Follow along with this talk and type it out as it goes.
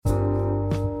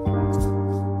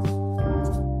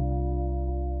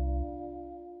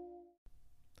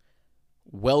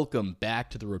Welcome back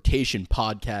to the Rotation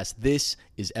Podcast. This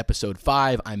is episode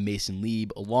 5. I'm Mason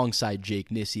Lieb alongside Jake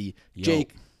Nissy. Yo.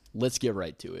 Jake, let's get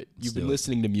right to it. You've been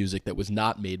listening to music that was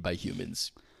not made by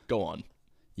humans. Go on.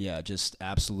 Yeah, just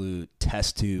absolute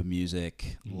test tube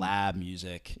music, lab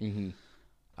music.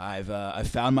 I've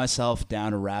found myself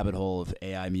down a rabbit hole of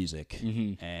AI music,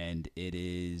 and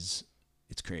it's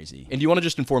crazy. And do you want to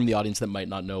just inform the audience that might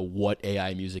not know what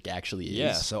AI music actually is?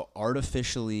 Yeah, so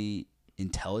artificially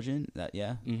intelligent,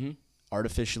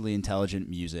 artificially intelligent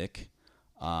music,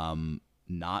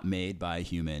 not made by a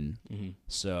human.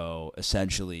 So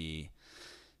essentially,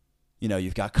 you know,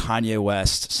 you've got Kanye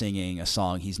West singing a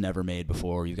song he's never made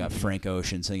before. You've got Frank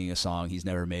Ocean singing a song he's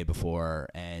never made before.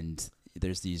 And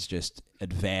there's these just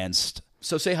advanced...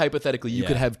 So say hypothetically, you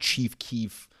could have Chief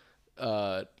Keef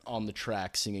on the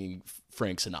track singing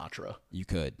Frank Sinatra. You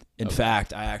could. In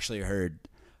fact, I actually heard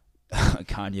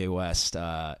Kanye West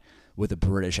with a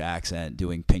British accent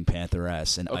doing Pink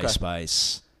Panther-esque and Ice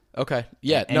Spice. Okay.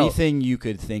 Yeah. Anything you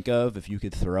could think of, if you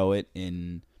could throw it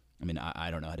in... I mean,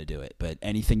 I don't know how to do it, but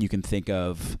anything you can think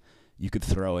of, you could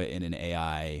throw it in an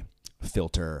AI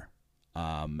filter.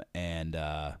 So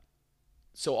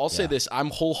I'll say this, I'm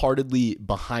wholeheartedly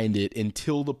behind it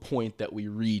until the point that we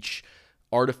reach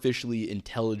artificially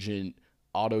intelligent,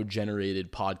 auto-generated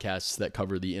podcasts that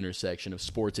cover the intersection of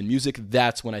sports and music.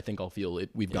 That's when I think I'll feel it.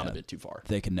 We've gone a bit too far.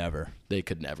 They could never. They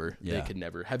could never. Yeah. They could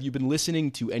never. Have you been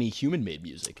listening to any human-made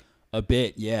music? A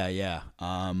bit, yeah.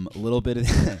 A little bit of...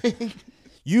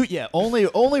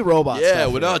 only robots. Yeah,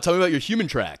 well, no, tell me about your human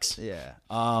tracks. Yeah.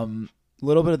 A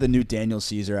little bit of the new Daniel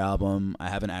Caesar album. I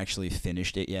haven't actually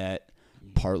finished it yet,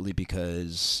 partly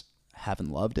because I haven't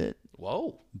loved it.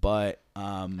 Whoa. But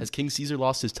has King Caesar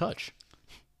lost his touch?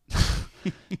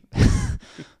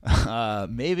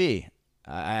 Maybe.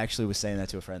 I actually was saying that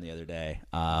to a friend the other day.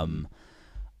 I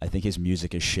think his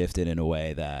music has shifted in a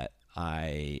way that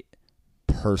I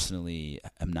personally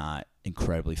am not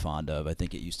incredibly fond of. I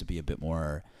think it used to be a bit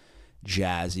more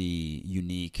jazzy,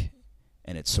 unique,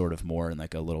 and it's sort of more in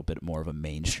like a little bit more of a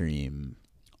mainstream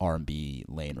R&B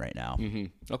lane right now.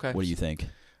 Okay. What do you think?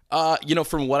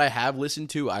 From what I have listened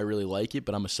to, I really like it,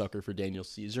 but I'm a sucker for Daniel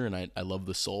Caesar, and I love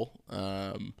the soul.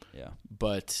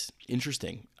 But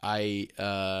interesting.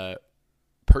 I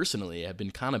personally have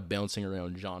been kind of bouncing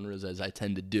around genres as I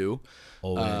tend to do.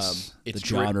 Always. It's the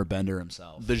genre bender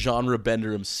himself. The genre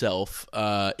bender himself.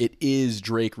 It is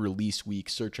Drake release week,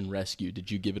 Search and Rescue.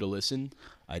 Did you give it a listen?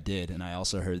 I did, and I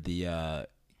also heard the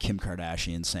Kim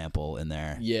Kardashian sample in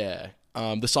there. Yeah.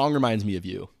 The song reminds me of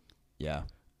you. Yeah.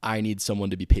 I need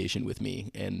someone to be patient with me,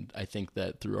 and I think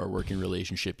that through our working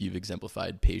relationship, you've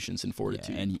exemplified patience and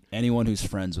fortitude. Yeah, and anyone who's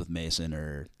friends with Mason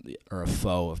or a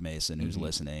foe of Mason who's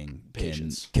listening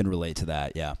can relate to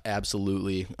that. Yeah,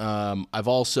 absolutely. I've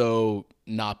also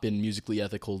not been musically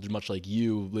ethical, much like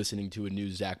you, listening to a new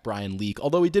Zach Bryan leak.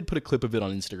 Although he did put a clip of it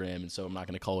on Instagram, and so I'm not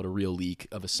going to call it a real leak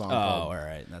of a song. All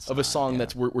right, that's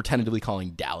we're tentatively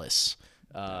calling Dallas.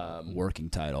 Working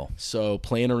title. So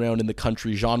playing around in the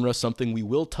country genre, something we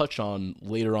will touch on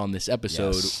later on this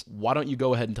episode. Yes. Why don't you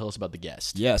go ahead and tell us about the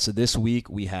guest? Yeah, so this week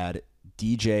we had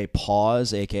DJ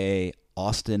Paws, a.k.a.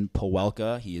 Austin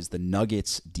Pawelka. He is the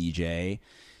Nuggets DJ.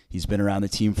 He's been around the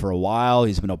team for a while.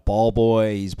 He's been a ball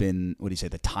boy. He's been,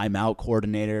 the timeout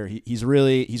coordinator. He's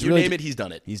really name it, he's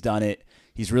done it. He's done it.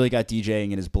 He's really got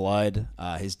DJing in his blood.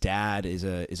 His dad is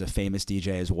a famous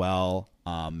DJ as well,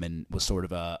 and was sort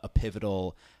of a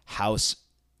pivotal house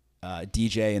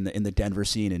DJ in the Denver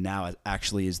scene, and now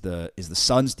actually is the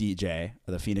Suns DJ,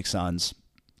 the Phoenix Suns.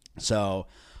 So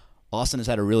Austin has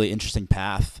had a really interesting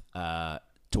path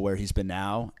to where he's been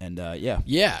now, and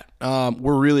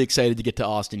we're really excited to get to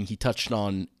Austin. He touched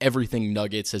on everything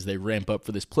Nuggets as they ramp up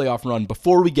for this playoff run.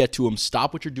 Before we get to him,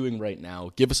 stop what you're doing right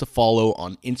now. Give us a follow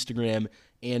on Instagram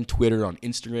and Twitter. On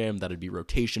Instagram, that would be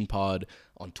Rotation Pod.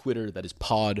 On Twitter, that is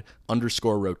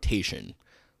pod_rotation.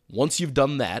 Once you've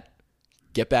done that,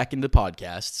 get back into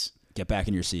podcasts. Get back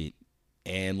in your seat.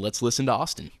 And let's listen to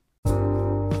Austin.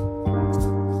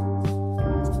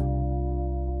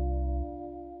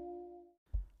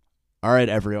 All right,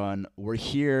 everyone. We're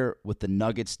here with the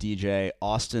Nuggets DJ,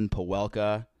 Austin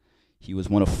Pawelka. He was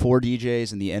one of 4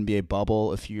 DJs in the NBA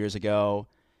bubble a few years ago.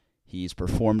 He's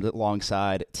performed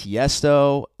alongside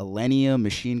Tiesto, Elenium,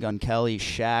 Machine Gun Kelly,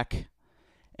 Shaq,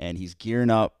 and he's gearing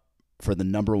up for the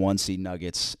number 1 seed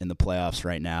Nuggets in the playoffs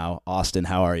right now. Austin,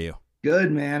 how are you?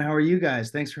 Good, man. How are you guys?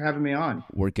 Thanks for having me on.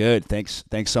 We're good. Thanks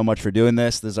so much for doing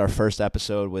this. This is our first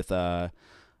episode with our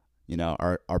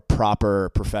proper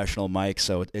professional mic,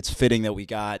 so it's fitting that we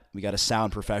got a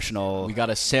sound professional. We got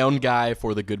a sound guy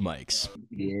for the good mics.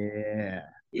 Yeah.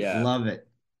 Love it.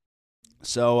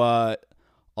 So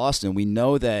Austin, we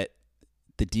know that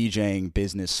the DJing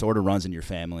business sort of runs in your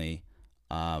family.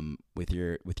 With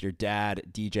your dad,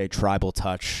 DJ Tribal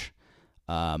Touch,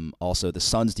 also the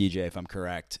son's DJ, if I'm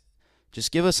correct.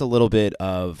 Just give us a little bit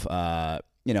of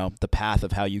the path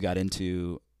of how you got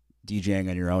into DJing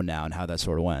on your own now and how that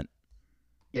sort of went.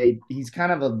 Yeah, he's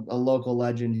kind of a local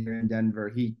legend here in Denver.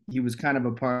 He was kind of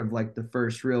a part of like the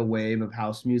first real wave of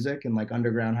house music and like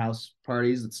underground house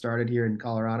parties that started here in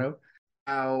Colorado.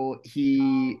 How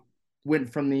he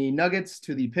went from the Nuggets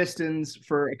to the Pistons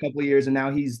for a couple of years, and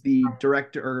now he's the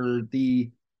director or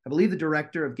the I believe the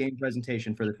director of game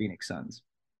presentation for the Phoenix Suns.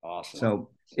 Awesome. So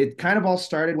it kind of all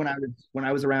started when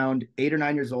I was around 8 or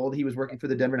 9 years old. He was working for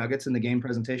the Denver Nuggets in the game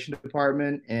presentation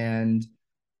department, and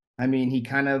I mean, he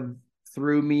kind of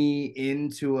threw me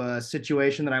into a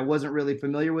situation that I wasn't really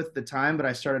familiar with at the time, but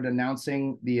I started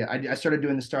announcing I started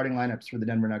doing the starting lineups for the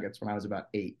Denver Nuggets when I was about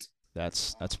 8.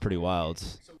 That's pretty wild.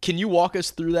 Can you walk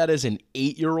us through that as an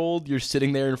 8-year-old? You're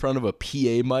sitting there in front of a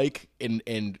PA mic,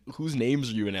 and whose names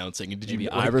are you announcing? Did you Maybe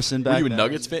Iverson back Were you a then?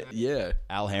 Nuggets fan? Yeah.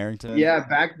 Al Harrington. Yeah,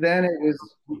 back then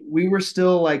we were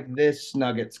still like this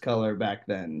Nuggets color back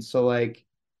then. So like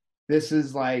this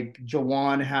is like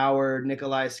Jawan Howard,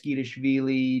 Nikolai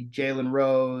Skidishvili, Jalen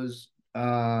Rose.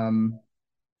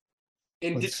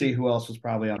 Let's see who else was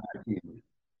probably on that team.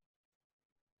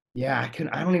 Yeah,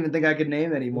 I don't even think I could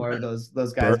name any more of those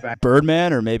guys back.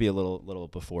 Birdman, or maybe a little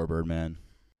before Birdman.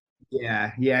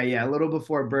 Yeah. A little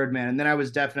before Birdman, and then I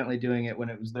was definitely doing it when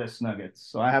it was this Nuggets.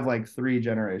 So I have like 3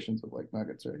 generations of like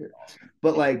Nuggets right here.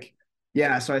 But like,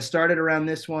 yeah. So I started around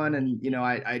this one, and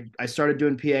I started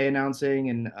doing PA announcing,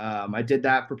 and I did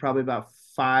that for probably about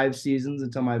 5 seasons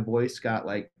until my voice got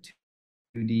like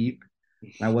too deep.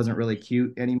 I wasn't really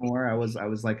cute anymore. I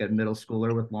was like a middle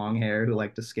schooler with long hair who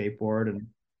liked to skateboard and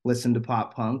listen to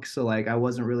pop punk. So like I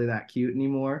wasn't really that cute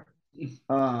anymore.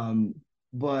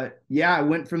 But yeah, I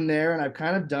went from there, and I've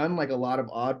kind of done like a lot of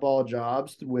oddball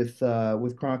jobs with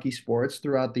Cronky Sports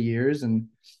throughout the years. And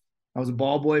I was a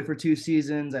ball boy for 2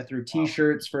 seasons. I threw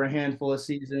t-shirts for a handful of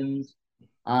seasons.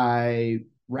 I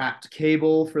wrapped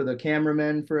cable for the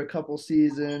cameramen for a couple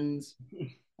seasons.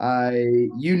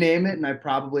 You name it, and I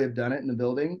probably have done it in the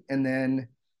building. And then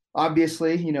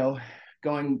obviously,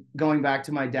 going back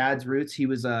to my dad's roots, he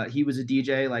was a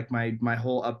DJ like my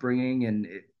whole upbringing, and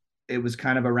it was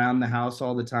kind of around the house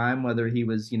all the time, whether he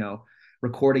was,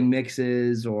 recording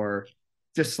mixes or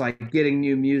just like getting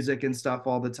new music and stuff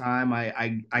all the time.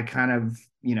 I kind of,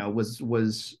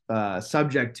 was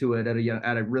subject to it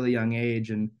at a really young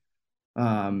age. And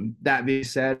that being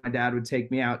said, my dad would take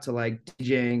me out to like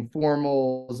DJing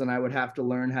formals, and I would have to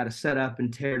learn how to set up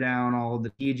and tear down all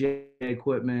the DJ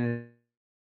equipment,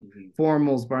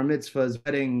 formals, bar mitzvahs,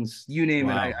 weddings, you name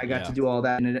it. I got to do all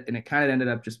that, and it kind of ended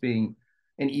up just being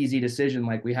an easy decision.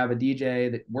 Like, we have a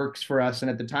DJ that works for us, and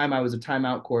at the time I was a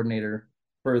timeout coordinator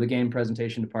for the game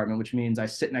presentation department, which means I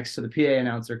sit next to the PA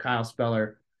announcer, Kyle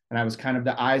Speller, and I was kind of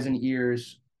the eyes and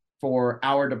ears for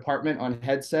our department on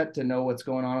headset to know what's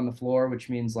going on the floor, which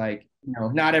means like,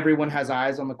 not everyone has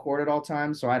eyes on the court at all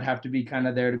times. So I'd have to be kind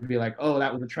of there to be like, oh,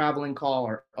 that was a traveling call,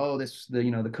 or, oh,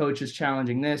 the coach is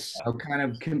challenging this. So kind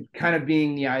of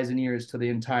being the eyes and ears to the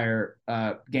entire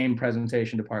game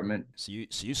presentation department. So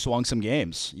you swung some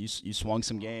games. You swung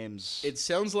some games. It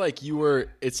sounds like you were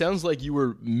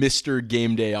Mr.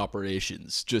 Game Day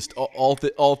Operations, just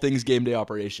all things game day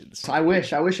operations. I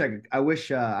wish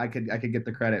I could get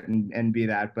the credit and be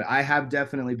that, but I have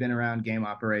definitely been around game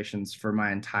operations for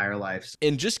my entire life.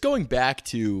 And just going back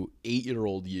to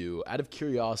 8-year-old you, out of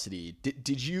curiosity,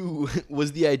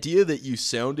 was the idea that you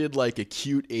sounded like a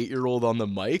cute 8-year-old on the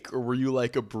mic, or were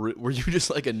you just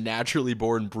like a naturally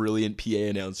born brilliant PA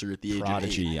announcer at the age of 8?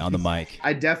 Prodigy on the mic.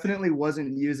 I definitely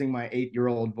wasn't using my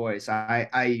 8-year-old voice.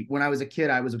 I when I was a kid,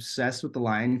 I was obsessed with The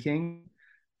Lion King.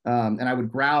 And I would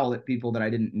growl at people that I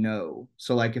didn't know.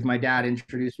 So like if my dad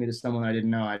introduced me to someone I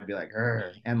didn't know, I'd be like,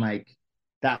 "Arr." And like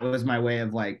that was my way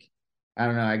of like, I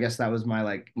don't know, I guess that was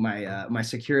my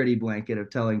security blanket of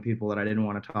telling people that I didn't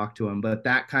want to talk to them. But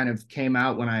that kind of came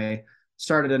out when I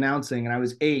started announcing, and I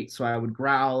was 8, so I would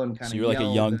growl and kind of. So you're like a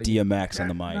young DMX on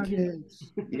the mic.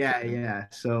 Yeah.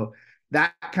 So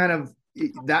that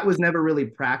was never really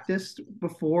practiced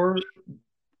before.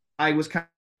 I was kind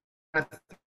of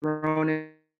thrown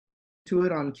into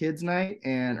it on kids night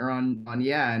and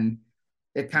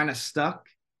it kind of stuck.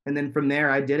 And then from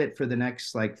there, I did it for the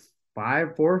next like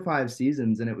 4 or 5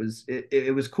 seasons, and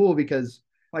it was cool because,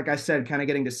 like I said, kind of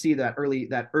getting to see that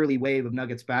early wave of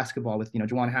Nuggets basketball with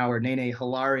Juwan Howard, Nene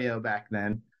Hilario back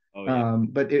then. Oh, yeah.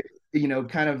 But it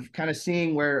kind of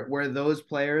seeing where those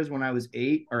players when I was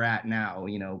 8 are at now,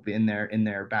 in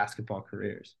their basketball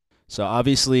careers. So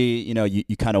obviously,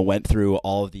 you kind of went through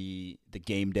all of the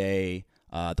game day,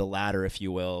 the ladder, if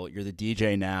you will. You're the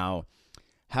DJ now.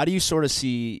 How do you sort of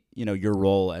see, your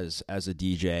role as a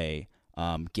DJ,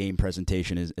 game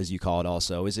presentation, as you call it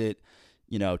also? Is it,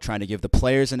 trying to give the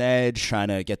players an edge, trying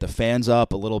to get the fans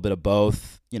up, a little bit of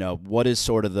both? What is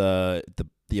sort of the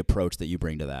approach that you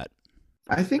bring to that?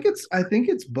 I think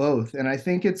it's both, and I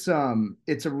think it's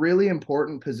a really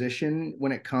important position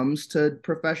when it comes to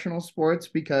professional sports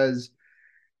because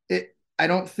I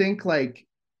don't think like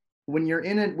when you're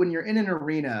in an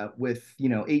arena with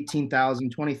 18,000,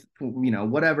 20,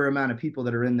 whatever amount of people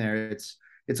that are in there, it's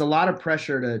a lot of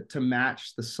pressure to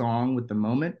match the song with the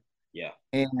moment. Yeah.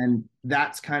 And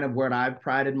that's kind of what I've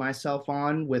prided myself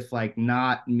on, with like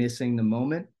not missing the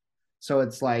moment. So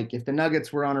it's like if the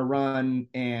Nuggets were on a run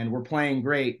and we're playing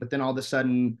great, but then all of a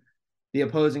sudden the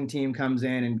opposing team comes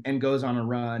in and goes on a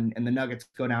run and the Nuggets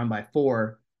go down by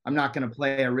 4, I'm not going to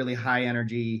play a really high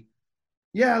energy,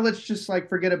 yeah, let's just like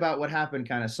forget about what happened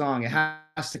kind of song. It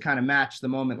has to kind of match the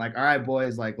moment. Like, all right,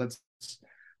 boys, like let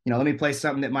me play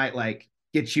something that might like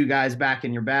get you guys back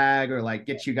in your bag, or like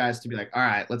get you guys to be like, all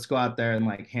right, let's go out there and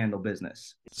like handle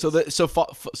business.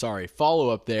 Sorry, follow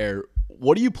up there.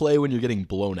 What do you play when you're getting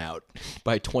blown out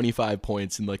by 25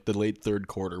 points in like the late third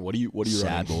quarter? What do you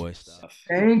Sad running? boy stuff.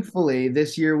 Thankfully,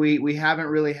 this year we haven't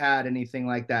really had anything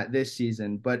like that this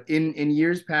season. But in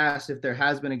years past, if there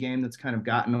has been a game that's kind of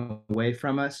gotten away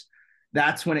from us,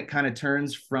 that's when it kind of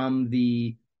turns from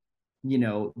the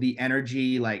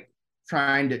energy, like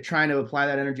trying to apply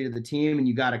that energy to the team, and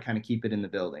you got to kind of keep it in the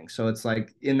building. So it's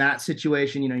like in that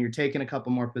situation, you're taking a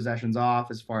couple more possessions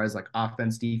off as far as like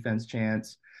offense defense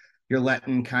chance. You're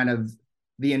letting kind of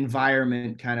the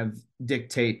environment kind of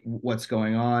dictate what's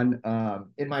going on.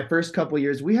 In my first couple of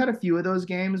years, we had a few of those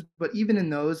games, but even in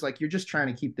those, like you're just trying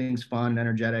to keep things fun and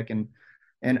energetic and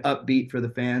upbeat for the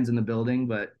fans in the building.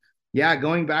 But yeah,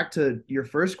 going back to your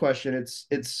first question,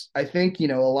 it's I think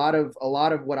a lot of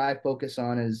what I focus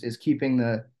on is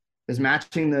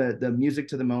matching the music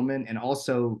to the moment, and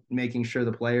also making sure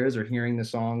the players are hearing the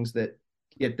songs that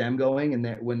get them going, and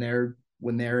that when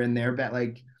they're in their bet,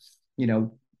 like you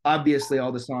know obviously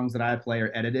all the songs that I play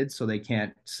are edited, so they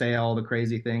can't say all the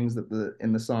crazy things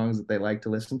in the songs that they like to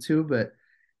listen to. But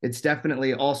it's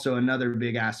definitely also another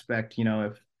big aspect.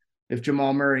 If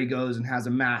Jamal Murray goes and has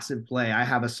a massive play, I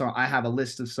have a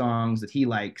list of songs that he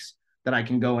likes that I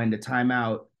can go into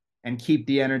timeout and keep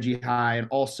the energy high, and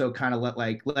also kind of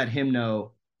let him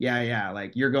know, yeah,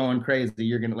 like you're going crazy,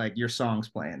 you're gonna like your song's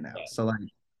playing now. Yeah. So like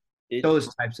It,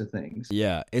 those types of things.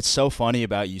 Yeah, it's so funny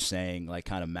about you saying like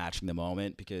kind of matching the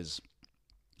moment because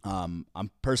I'm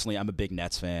a big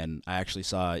Nets fan. I actually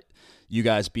saw you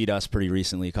guys beat us pretty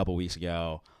recently a couple weeks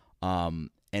ago, and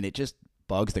it just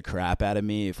bugs the crap out of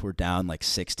me if we're down like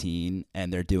 16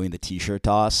 and they're doing the t-shirt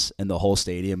toss and the whole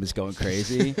stadium is going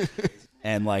crazy.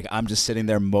 And like I'm just sitting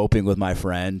there moping with my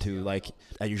friend who like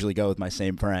I usually go with my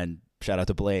same friend. Shout out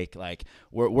to Blake. Like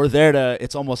we're there to.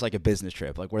 It's almost like a business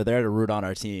trip. Like we're there to root on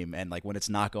our team. And like when it's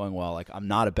not going well, like I'm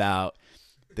not about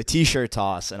the t-shirt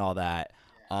toss and all that.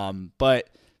 But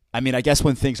I mean, I guess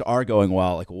when things are going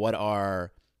well, like what are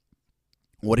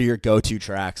your go-to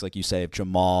tracks? Like you say, if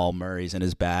Jamal Murray's in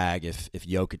his bag, if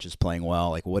Jokic is playing well,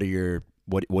 like what do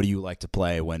you like to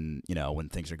play when when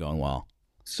things are going well?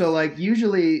 So like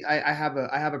usually I have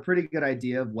a pretty good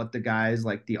idea of what the guys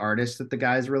like, the artists that the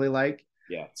guys really like.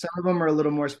 yeah. Some of them are a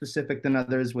little more specific than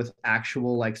others with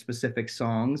actual like specific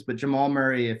songs. But Jamal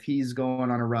Murray, if he's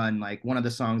going on a run, like one of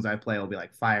the songs I play will be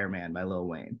like Fireman by Lil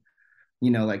Wayne.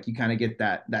 Like you kind of get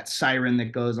that siren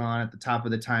that goes on at the top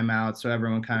of the timeout, so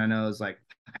everyone kind of knows like,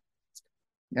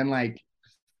 and like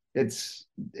it's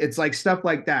like stuff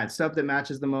like that, stuff that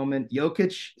matches the moment.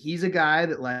 Jokic, he's a guy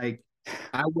that like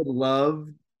I would love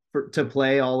to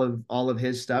play all of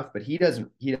his stuff, but he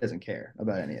doesn't care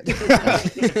about any of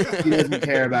it. He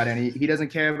doesn't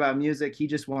care about music. He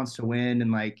just wants to win.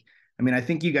 And like, I mean, I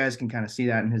think you guys can kind of see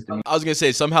that in his demeanor. I was gonna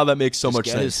say somehow that makes so Just much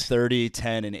get sense. his 30,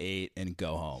 10, and 8 and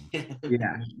go home.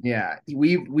 Yeah.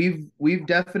 We've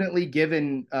definitely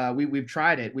given we've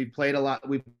tried it. We've played a lot.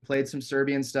 We've played some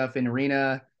Serbian stuff in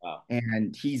arena. Wow.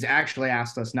 And he's actually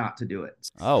asked us not to do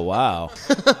it. Oh wow!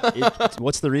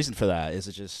 What's the reason for that? Is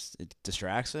it just it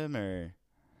distracts him, or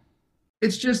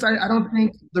It's just I don't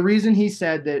think the reason he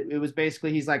said that, it was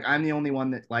basically he's like, I'm the only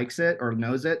one that likes it or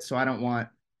knows it, so I don't want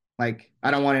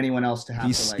anyone else to have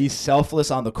to like he's selfless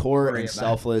on the court worry and about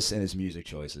selfless in his music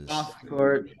choices? off the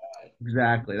court.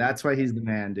 Exactly. That's why he's the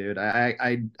man, dude.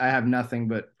 I have nothing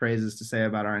but praises to say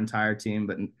about our entire team,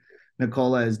 but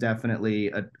Nicola is definitely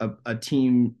the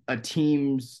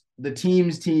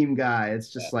team's team guy.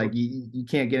 It's just like you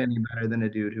can't get any better than a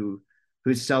dude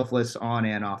who's selfless on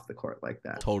and off the court like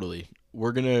that. Totally.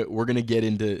 We're gonna get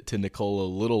into Nicola a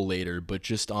little later, but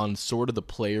just on sort of the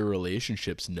player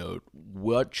relationships note,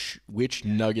 which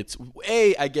Nuggets,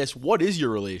 A, I guess, what is your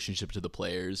relationship to the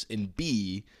players? And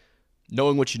B,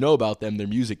 knowing what you know about them, their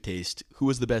music taste, who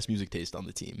has the best music taste on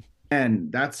the team?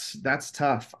 And that's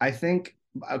tough. I think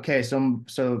okay, so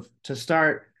to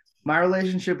start, my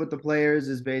relationship with the players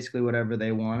is basically whatever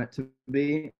they want it to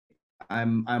be.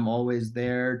 I'm always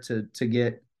there to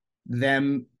get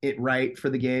them it right for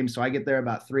the game. So I get there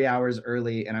about 3 hours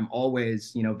early, and I'm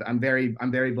always, I'm very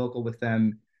vocal with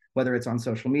them, whether it's on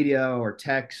social media or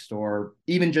text or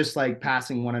even just like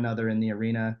passing one another in the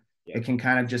arena. Yeah. It can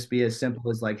kind of just be as simple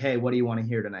as like, hey, what do you want to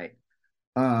hear tonight?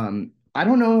 I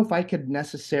don't know if I could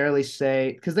necessarily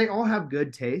say because they all have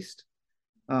good taste.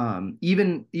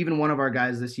 Even one of our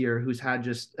guys this year who's had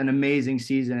just an amazing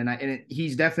season,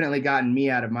 he's definitely gotten me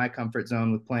out of my comfort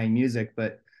zone with playing music.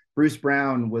 But Bruce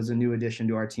Brown was a new addition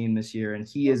to our team this year, and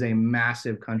he is a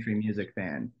massive country music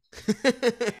fan.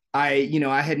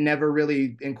 I had never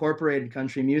really incorporated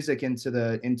country music into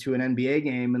an NBA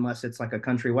game unless it's like a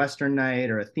country western night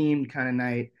or a themed kind of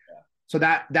night. So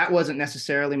that wasn't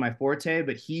necessarily my forte,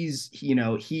 but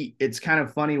it's kind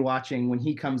of funny watching when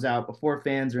he comes out before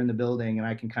fans are in the building, and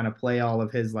I can kind of play all of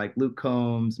his like Luke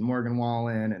Combs, Morgan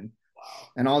Wallen,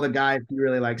 and all the guys he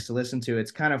really likes to listen to.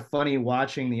 It's kind of funny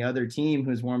watching the other team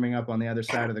who's warming up on the other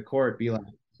side of the court be like,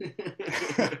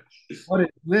 what is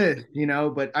this?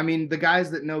 But I mean, the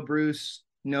guys that know Bruce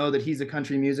know that he's a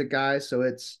country music guy. So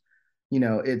it's,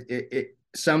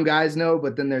 some guys know,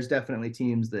 but then there's definitely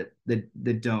teams that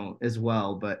don't as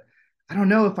well. But I don't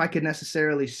know if I could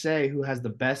necessarily say who has the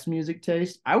best music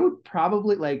taste. I would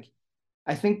probably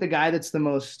I think the guy that's the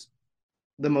most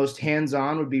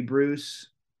hands-on would be Bruce,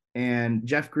 and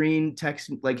Jeff Green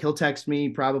he'll text me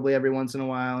probably every once in a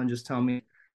while and just tell me,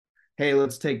 hey,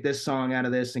 let's take this song out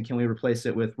of this and can we replace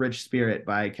it with Rich Spirit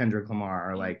by Kendrick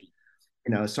Lamar, or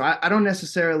so I don't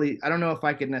know if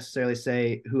I could necessarily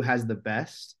say who has the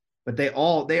best, but they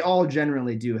all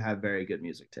generally do have very good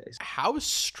music taste. How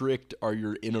strict are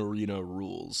your in-arena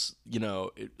rules,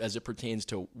 as it pertains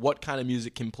to what kind of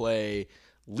music can play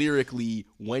lyrically,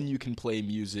 when you can play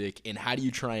music, and how do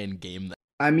you try and game that?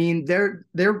 I mean,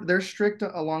 they're strict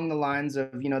along the lines of,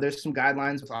 there's some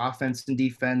guidelines with offense and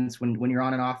defense. When you're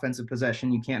on an offensive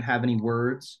possession, you can't have any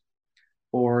words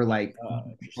or like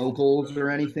vocals or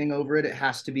anything over it. It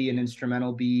has to be an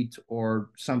instrumental beat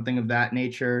or something of that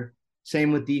nature.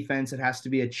 Same with defense. It has to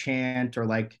be a chant, or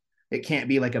it can't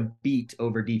be like a beat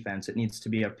over defense. It needs to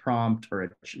be a prompt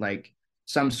or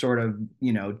some sort of,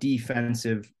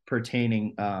 defensive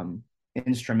pertaining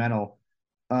instrumental.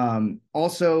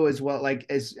 Also as well,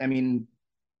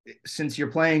 since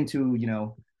you're playing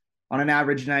to, on an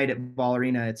average night at Ball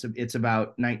Arena, it's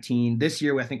about 19. This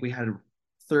year, I think we had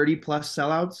 30 plus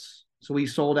sellouts. So we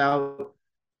sold out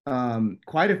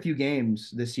quite a few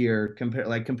games this year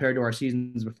compared to our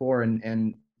seasons before.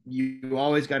 And you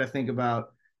always got to think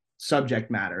about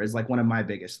subject matter is one of my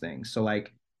biggest things. So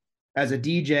as a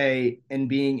DJ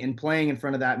and playing in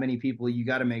front of that many people, you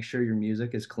got to make sure your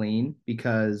music is clean,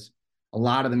 because a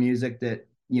lot of the music that,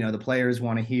 the players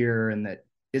want to hear and that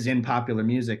is in popular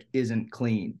music isn't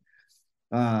clean.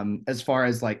 As far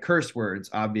as curse words,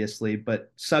 obviously,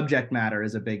 but subject matter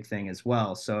is a big thing as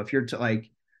well. So if you're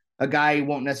a guy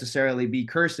won't necessarily be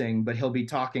cursing, but he'll be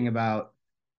talking about,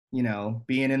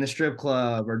 being in the strip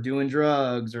club or doing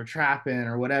drugs or trapping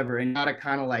or whatever. And you gotta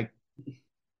kind of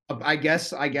I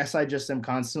guess I just am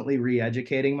constantly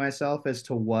re-educating myself as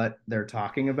to what they're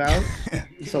talking about.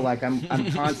 So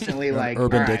I'm constantly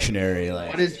Urban Dictionary.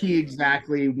 What does he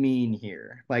exactly mean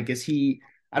here? I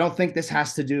don't think this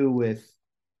has to do with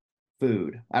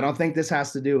food. I don't think this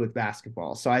has to do with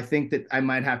basketball. So I think that I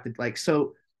might have to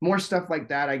so more stuff like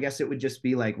that. I guess it would just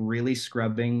be really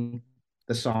scrubbing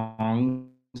the song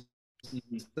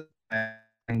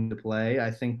to play. I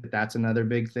think that that's another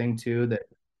big thing too, that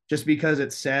just because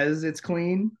it says it's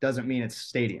clean doesn't mean it's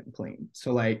stadium clean.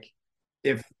 So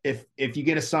if you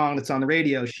get a song that's on the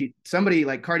radio, somebody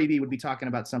like Cardi B would be talking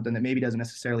about something that maybe doesn't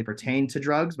necessarily pertain to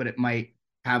drugs, but it might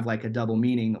have a double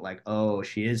meaning that oh,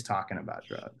 she is talking about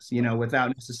drugs, without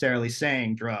necessarily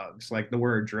saying drugs, the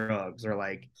word drugs, or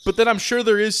But then I'm sure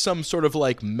there is some sort of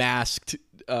masked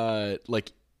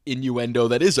innuendo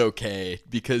that is okay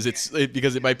because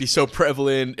it might be so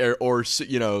prevalent or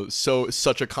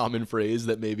such a common phrase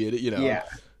that maybe it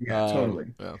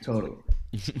totally.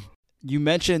 You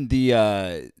mentioned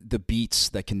the beats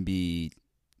that can be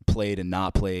played and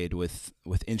not played with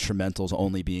instrumentals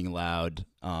only being allowed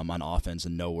on offense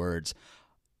and no words.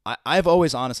 I've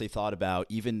always honestly thought about,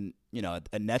 even,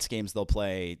 at Nets games, they'll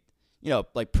play,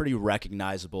 like pretty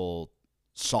recognizable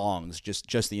songs,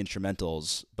 just the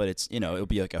instrumentals, but it's, it'll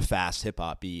be like a fast hip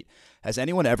hop beat. Has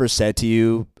anyone ever said to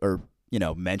you, or,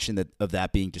 mentioned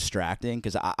that being distracting?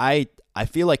 Because I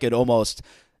feel like it almost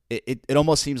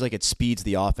seems like it speeds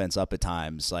the offense up at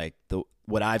times. Like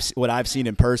what I've seen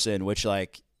in person, which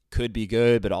like could be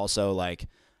good, but also like,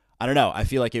 I don't know. I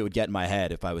feel like it would get in my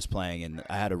head if I was playing and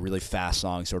I had a really fast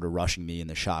song sort of rushing me in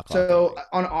the shot clock. So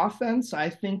on offense, I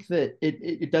think that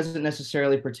it doesn't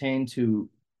necessarily pertain to,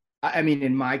 I mean,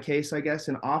 in my case, I guess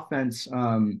in offense,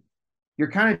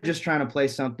 you're kind of just trying to play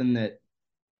something that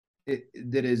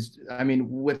is, I mean,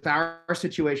 with our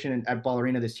situation at Ball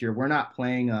Arena this year, we're not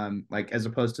playing like, as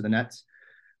opposed to the Nets.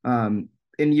 In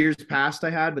years past I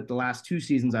had, but the last 2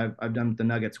 seasons I've done with the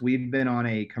Nuggets, we've been on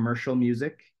a commercial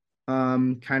music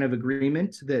kind of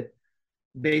agreement that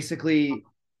basically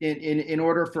in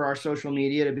order for our social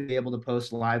media to be able to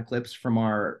post live clips from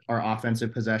our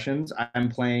offensive possessions, I'm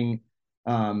playing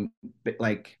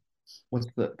like, what's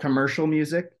the commercial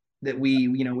music that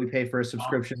we pay for a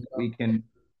subscription that we can,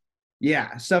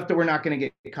 yeah, stuff that we're not going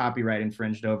to get copyright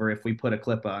infringed over if we put a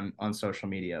clip on social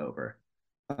media over.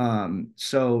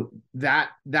 So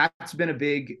that's been a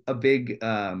big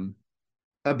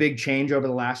change over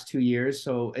the last 2 years.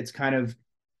 So it's kind of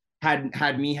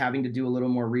had me having to do a little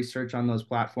more research on those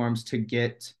platforms to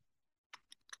get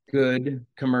good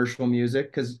commercial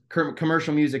music, because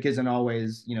commercial music isn't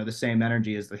always the same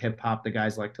energy as the hip hop that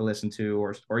guys like to listen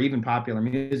to, or even popular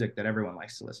music that everyone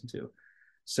likes to listen to.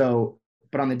 So,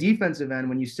 but on the defensive end,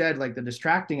 when you said like the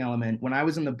distracting element, when I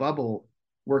was in the bubble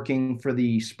working for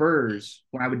the Spurs,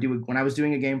 when I was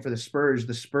doing a game for the Spurs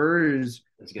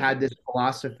had this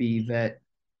philosophy that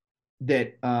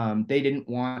they didn't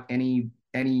want any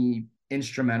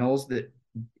instrumentals that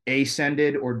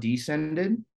ascended or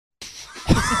descended.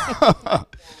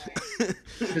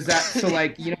 Does that, so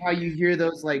like, how you hear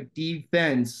those like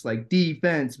defense, but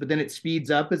then it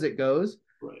speeds up as it goes.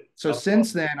 Right. So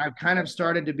since then, I've kind of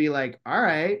started to be like, all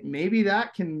right, maybe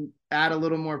that can add a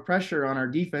little more pressure on our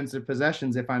defensive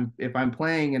possessions if I'm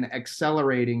playing an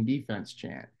accelerating defense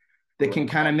chant that can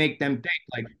kind of make them think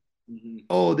like,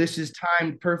 oh, this is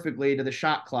timed perfectly to the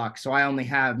shot clock, so I only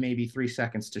have maybe 3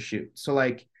 seconds to shoot. So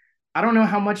like, I don't know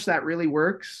how much that really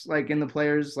works, like in the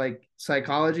players' like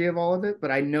psychology of all of it,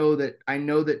 but I know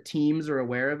that teams are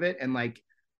aware of it, and like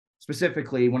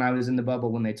specifically when I was in the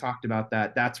bubble when they talked about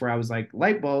that, that's where I was like,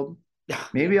 light bulb.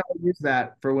 Maybe I'll use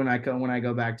that for when I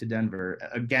go back to Denver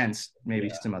against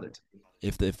maybe some other team.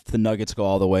 If the Nuggets go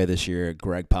all the way this year,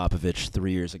 Greg Popovich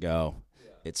 3 years ago,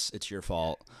 it's your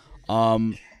fault.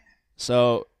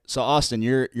 So Austin,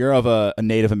 you're of a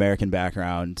Native American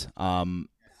background.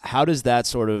 How does that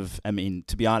sort of, I mean,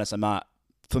 to be honest, I'm not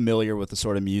familiar with the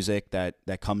sort of music that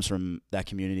comes from that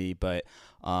community, but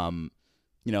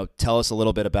tell us a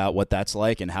little bit about what that's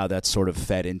like and how that's sort of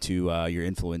fed into your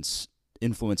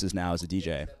influences now as a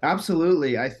DJ.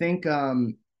 Absolutely. I think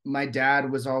my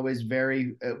dad was always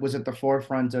was at the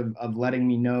forefront of letting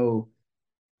me know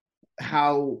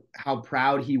how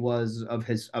proud he was of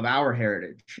our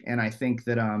heritage. And I think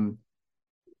that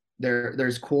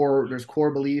there's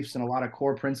core beliefs and a lot of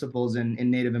core principles in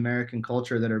Native American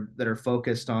culture that are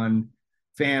focused on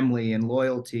family and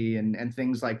loyalty and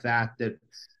things like that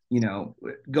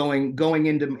going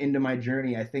into my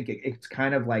journey. I think it's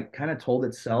kind of told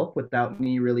itself without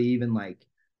me really even like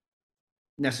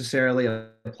necessarily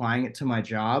applying it to my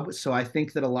job. So I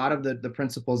think that a lot of the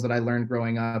principles that I learned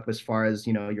growing up, as far as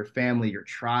your family, your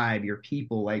tribe, your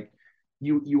people, like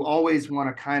you always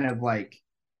want to kind of like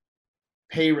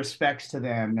pay respects to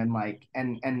them, and like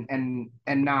and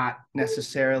not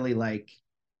necessarily like,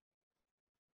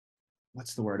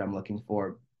 what's the word I'm looking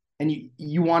for, and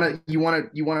you want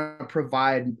to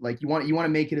provide, like you want to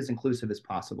make it as inclusive as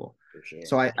possible. For sure.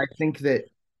 So I think that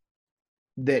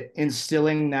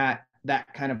instilling that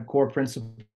kind of core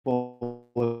principle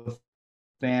of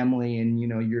family and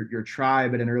your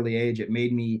tribe at an early age, it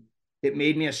made me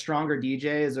a stronger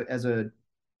DJ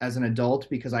as an adult,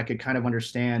 because I could kind of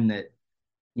understand that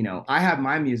I have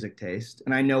my music taste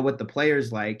and I know what the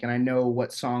players like and I know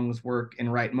what songs work in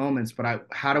right moments, but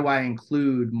how do I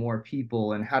include more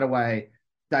people, and how do I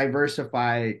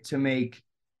diversify to make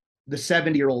the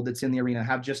 70-year-old that's in the arena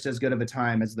have just as good of a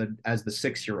time as the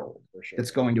 6-year-old Sure.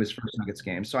 that's going to his first Nuggets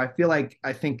game. So I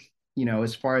think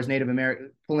as far as Native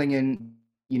American, pulling in,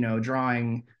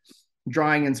 drawing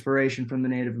inspiration from the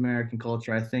Native American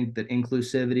culture, I think that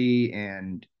inclusivity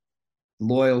and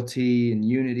loyalty and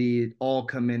unity all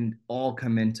come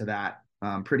into that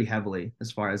pretty heavily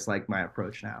as far as like my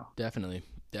approach now. Definitely,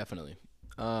 definitely.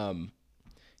 Um,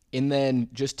 and then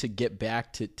just to get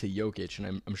back to Jokic,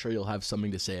 and I'm sure you'll have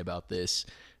something to say about this.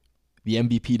 The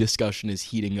MVP discussion is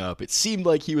heating up. It seemed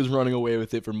like he was running away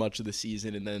with it for much of the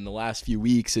season, and then in the last few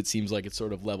weeks, it seems like it's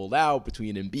sort of leveled out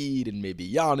between Embiid and maybe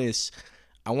Giannis.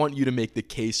 I want you to make the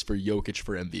case for Jokic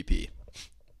for MVP.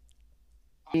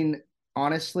 I mean,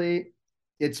 honestly,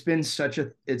 an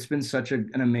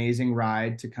amazing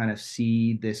ride to kind of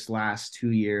see this last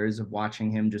 2 years of watching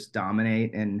him just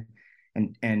dominate and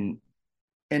and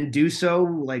and do so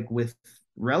like with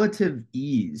relative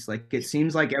ease. Like it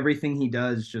seems like everything he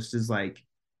does just is like,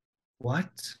 what?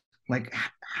 Like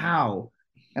how?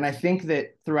 And I think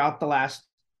that throughout the last,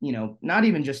 not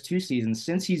even just 2 seasons,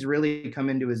 since he's really come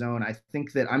into his own, I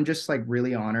think that I'm just like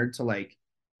really honored to like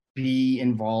be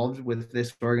involved with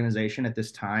this organization at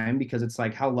this time, because it's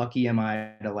like, how lucky am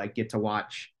I to like get to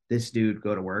watch this dude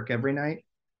go to work every night.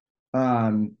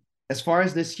 Um, as far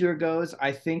as this year goes,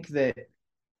 I think that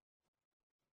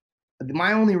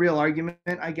my only real argument,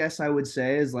 I guess I would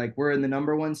say, is like we're in the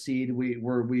number one seed. We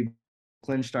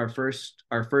clinched our first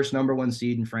number one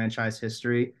seed in franchise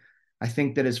history. I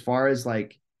think that as far as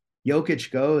like Jokic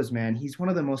goes, man, he's one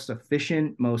of the most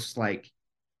efficient, most like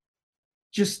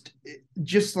just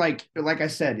like I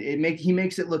said, he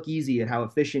makes it look easy at how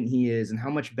efficient he is and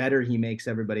how much better he makes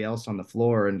everybody else on the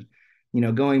floor. And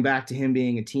going back to him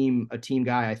being a team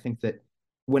guy, I think that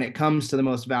when it comes to the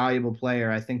most valuable player,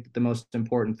 I think that the most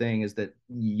important thing is that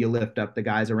you lift up the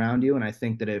guys around you. And I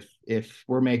think that if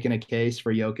we're making a case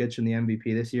for Jokic in the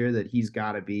MVP this year, that he's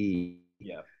got to be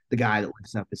the guy that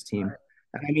lifts up his team.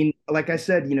 And I mean, like I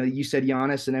said, you said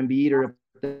Giannis and Embiid are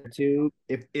there too.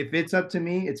 If it's up to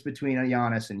me, it's between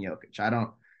Giannis and Jokic.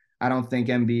 I don't think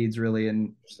Embiid's really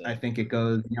in. I think it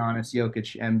goes Giannis,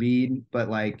 Jokic, Embiid. But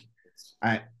like,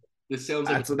 I This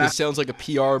sounds like a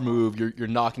PR move. You're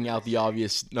knocking out the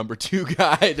obvious number two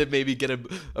guy to maybe get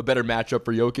a better matchup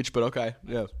for Jokic. But okay,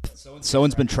 yeah.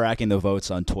 Someone's been tracking the votes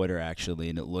on Twitter actually,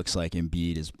 and it looks like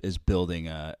Embiid is building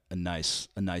a nice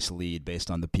lead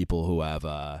based on the people who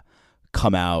have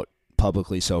come out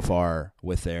publicly so far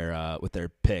with their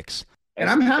picks. And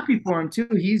I'm happy for him too.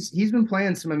 He's been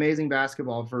playing some amazing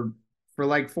basketball for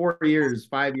like 4 years,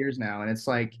 5 years now, and it's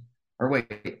like, or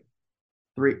wait,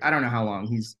 three. I don't know how long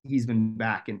he's been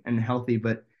back and healthy,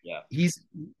 but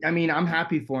I mean, I'm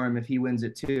happy for him if he wins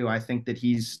it too. I think that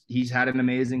he's had an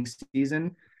amazing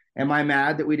season. Am I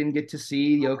mad that we didn't get to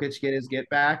see Jokic get his get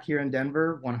back here in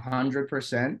Denver?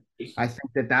 100%. I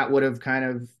think that would have kind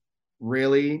of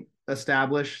really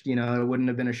established, it wouldn't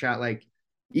have been a shot like,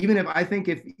 even if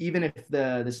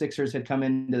the Sixers had come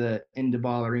into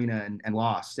Ball Arena and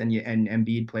lost and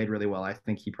Embiid played really well, I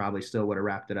think he probably still would have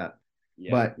wrapped it up.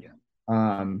 But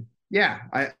yeah,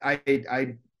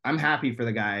 I'm happy for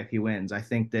the guy if he wins. I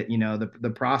think that the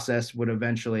process would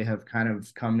eventually have kind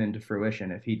of come into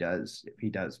fruition if he does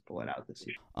pull it out this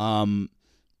year.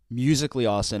 Musically,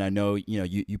 Austin, I know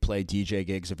you play DJ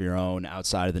gigs of your own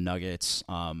outside of the Nuggets,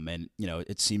 and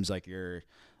it seems like I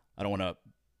don't want to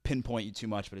pinpoint you too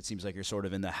much, but it seems like you're sort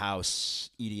of in the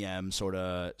house EDM sort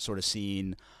of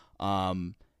scene,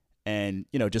 and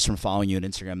just from following you on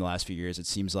Instagram the last few years, it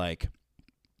seems like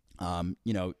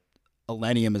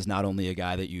Elenium is not only a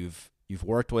guy that you've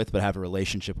worked with but have a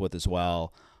relationship with as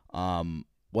well.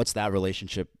 What's that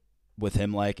relationship with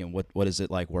him like, and what is it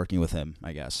like working with him,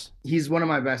 I guess? He's one of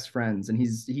my best friends, and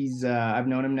he's I've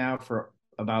known him now for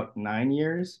about 9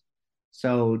 years.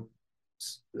 So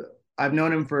I've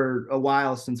known him for a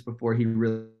while, since before he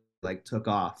really like took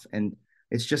off, and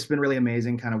it's just been really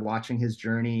amazing kind of watching his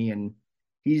journey. And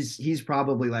he's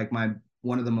probably like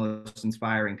one of the most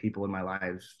inspiring people in my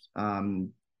life.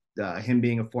 Him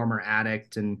being a former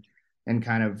addict and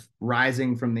kind of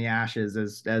rising from the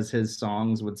ashes, as his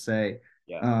songs would say.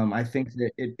 I think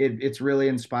that it's really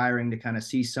inspiring to kind of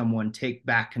see someone take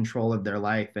back control of their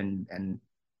life and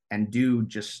do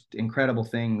just incredible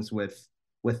things with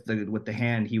the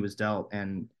hand he was dealt.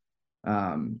 And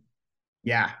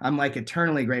yeah, I'm like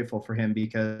eternally grateful for him,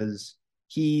 because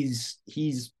he's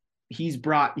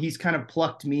kind of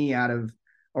plucked me out of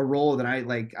a role that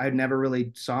I never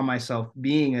really saw myself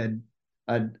being an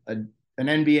NBA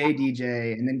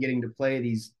DJ and then getting to play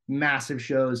these massive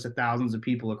shows to thousands of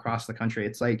people across the country.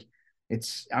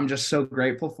 I'm just so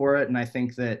grateful for it. And I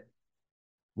think that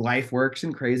life works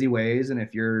in crazy ways. And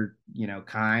if you're,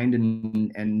 kind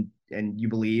and you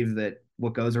believe that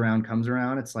what goes around comes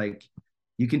around, it's like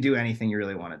you can do anything you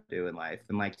really want to do in life.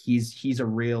 And like he's a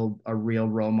real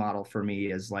role model for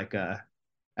me as like a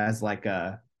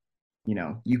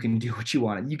you can do what you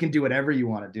want. You can do whatever you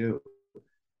want to do.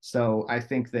 So I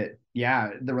think that,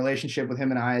 yeah, the relationship with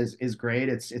him and I is great.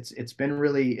 It's been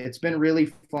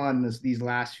really fun these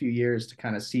last few years to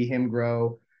kind of see him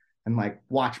grow and like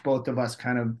watch both of us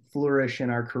kind of flourish in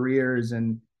our careers.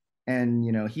 And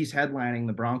he's headlining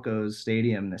the Broncos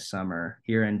Stadium this summer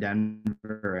here in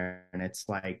Denver, and it's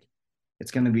like it's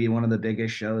going to be one of the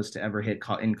biggest shows to ever hit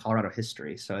in Colorado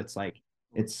history. So it's like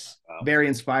it's very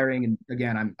inspiring. And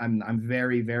again, I'm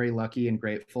very, very lucky and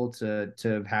grateful to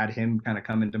have had him kind of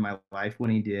come into my life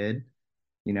when he did.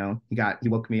 He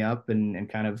woke me up and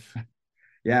kind of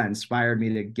yeah, inspired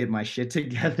me to get my shit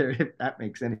together, if that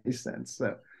makes any sense.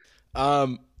 So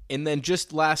and then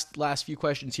just last few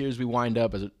questions here as we wind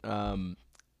up.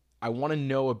 I want to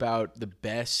know about the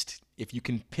best, if you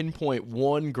can pinpoint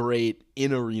one great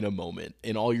in-arena moment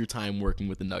in all your time working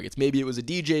with the Nuggets. Maybe it was a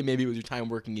DJ, maybe it was your time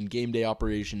working in game day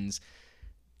operations.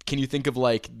 Can you think of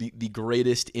like the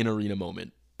greatest in-arena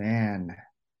moment? Man,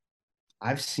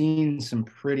 I've seen some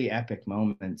pretty epic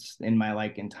moments in my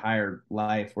like entire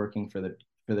life working for the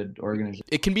organization.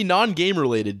 It can be non-game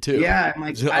related too. Yeah, I'm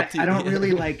like I don't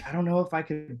really like, I don't know if I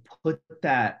could put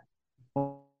that.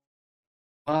 Well,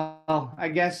 I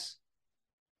guess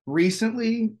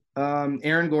recently,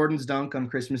 Aaron Gordon's dunk on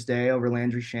Christmas Day over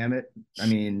Landry Shamet. I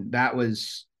mean,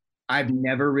 I've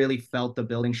never really felt the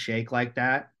building shake like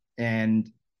that. And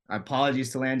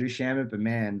apologies to Landry Shamet, but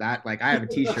man, that like I have a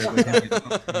T-shirt with him.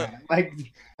 Like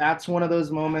that's one of those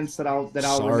moments that I'll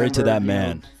Sorry remember, to that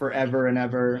man, forever and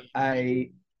ever.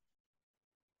 I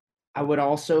would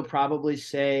also probably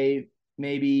say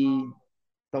maybe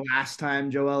the last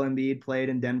time Joel Embiid played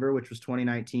in Denver, which was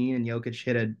 2019, and Jokic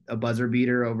hit a buzzer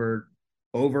beater over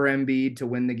Embiid to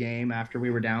win the game after we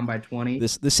were down by 20.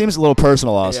 This seems a little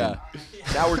personal, Austin.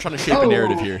 Yeah. Now we're trying to shape a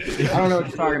narrative here. I don't know what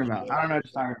you're talking about.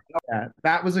 Yeah,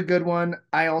 that was a good one.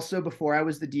 I also, before I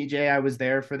was the DJ, I was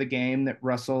there for the game that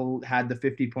Russell had the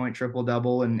 50-point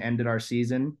triple-double and ended our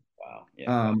season. Wow.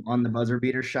 Yeah. On the buzzer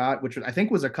beater shot, which I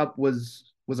think was a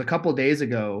couple days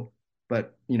ago,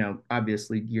 but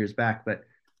obviously years back. But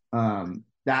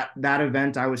that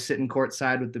event, I was sitting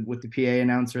courtside with the PA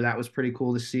announcer. That was pretty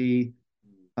cool to see.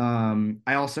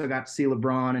 I also got to see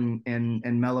LeBron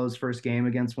and Melo's first game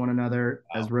against one another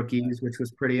as rookies, which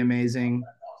was pretty amazing.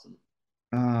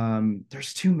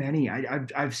 There's too many.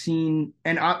 I've seen,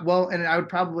 and I would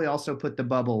probably also put the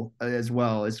bubble as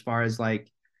well, as far as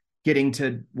like getting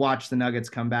to watch the Nuggets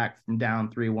come back from down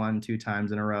 3-1 two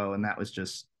times in a row, and that was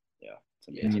just.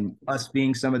 I mean, us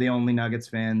being some of the only Nuggets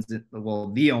fans,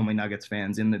 the only Nuggets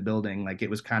fans in the building, like it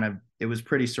was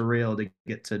pretty surreal to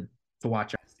get to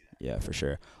watch. Yeah, for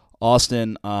sure.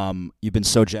 Austin, you've been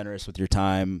so generous with your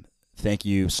time. Thank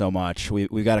you so much.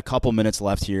 We've got a couple minutes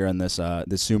left here on this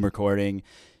Zoom recording.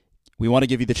 We want to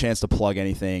give you the chance to plug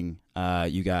anything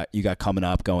you got coming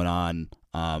up, going on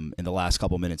in the last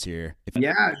couple minutes here.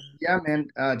 Yeah,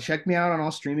 man. Check me out on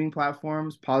all streaming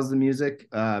platforms. Pause the music.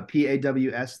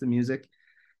 PAWS the music.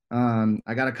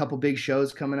 I got a couple big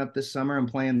shows coming up this summer. I'm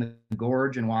playing the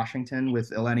Gorge in Washington with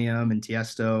Illenium and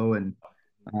Tiesto, and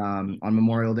on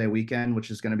Memorial Day weekend,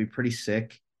 which is going to be pretty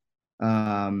sick.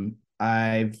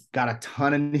 I've got a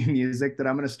ton of new music that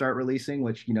I'm going to start releasing,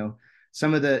 which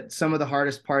some of the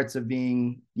hardest parts of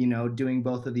being doing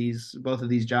both of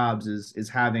these jobs is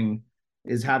having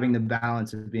the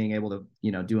balance of being able to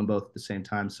do them both at the same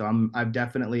time. So I've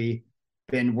definitely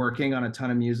been working on a ton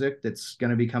of music that's going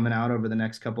to be coming out over the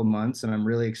next couple of months, and I'm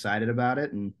really excited about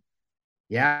it. And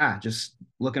yeah, just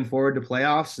looking forward to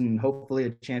playoffs and hopefully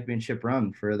a championship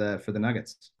run for the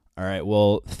Nuggets. All right.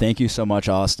 Well, thank you so much,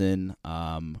 Austin.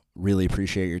 Really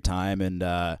appreciate your time, and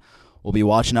we'll be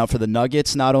watching out for the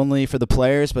Nuggets, not only for the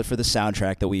players, but for the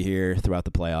soundtrack that we hear throughout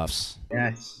the playoffs.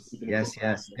 Yes.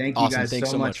 Thank you guys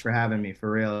so much for having me. For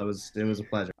real, it was a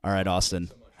pleasure. All right, Austin.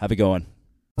 Have a good one.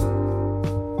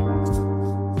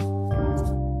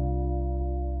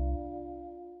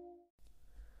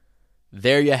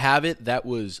 There you have it. That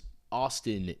was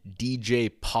Austin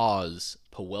DJ Paws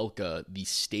Pawelka, the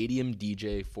stadium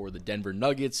DJ for the Denver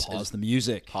Nuggets. Paws the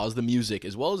music,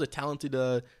 as well as a talented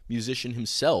musician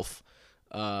himself.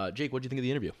 Jake, what did you think of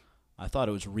the interview? I thought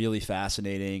it was really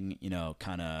fascinating,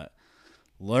 kind of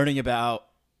learning about,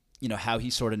 how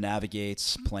he sort of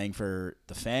navigates playing for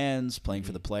the fans, playing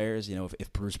for the players.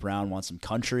 If Bruce Brown wants some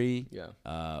country,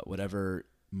 whatever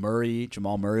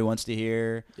Jamal Murray wants to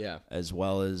hear, as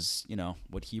well as,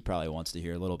 what he probably wants to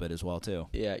hear a little bit as well, too.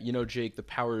 Yeah, Jake, the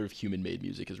power of human-made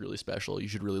music is really special. You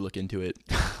should really look into it.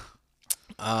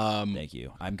 Thank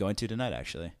you. I'm going to tonight,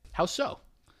 actually. How so?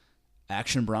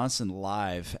 Action Bronson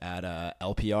live at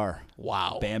LPR.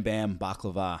 Wow. Bam Bam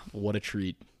Baklava. What a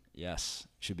treat. Yes,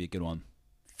 should be a good one.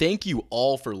 Thank you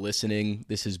all for listening.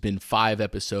 This has been 5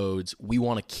 episodes. We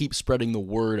want to keep spreading the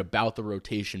word about the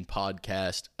Rotation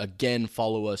Podcast. Again,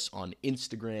 follow us on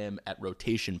Instagram at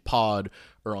Rotation Pod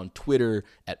or on Twitter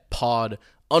at pod_rotation.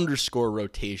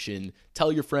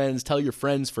 Tell your friends, tell your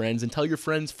friends' friends, and tell your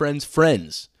friends' friends'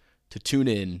 friends to tune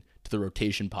in to the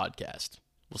Rotation Podcast.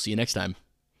 We'll see you next time.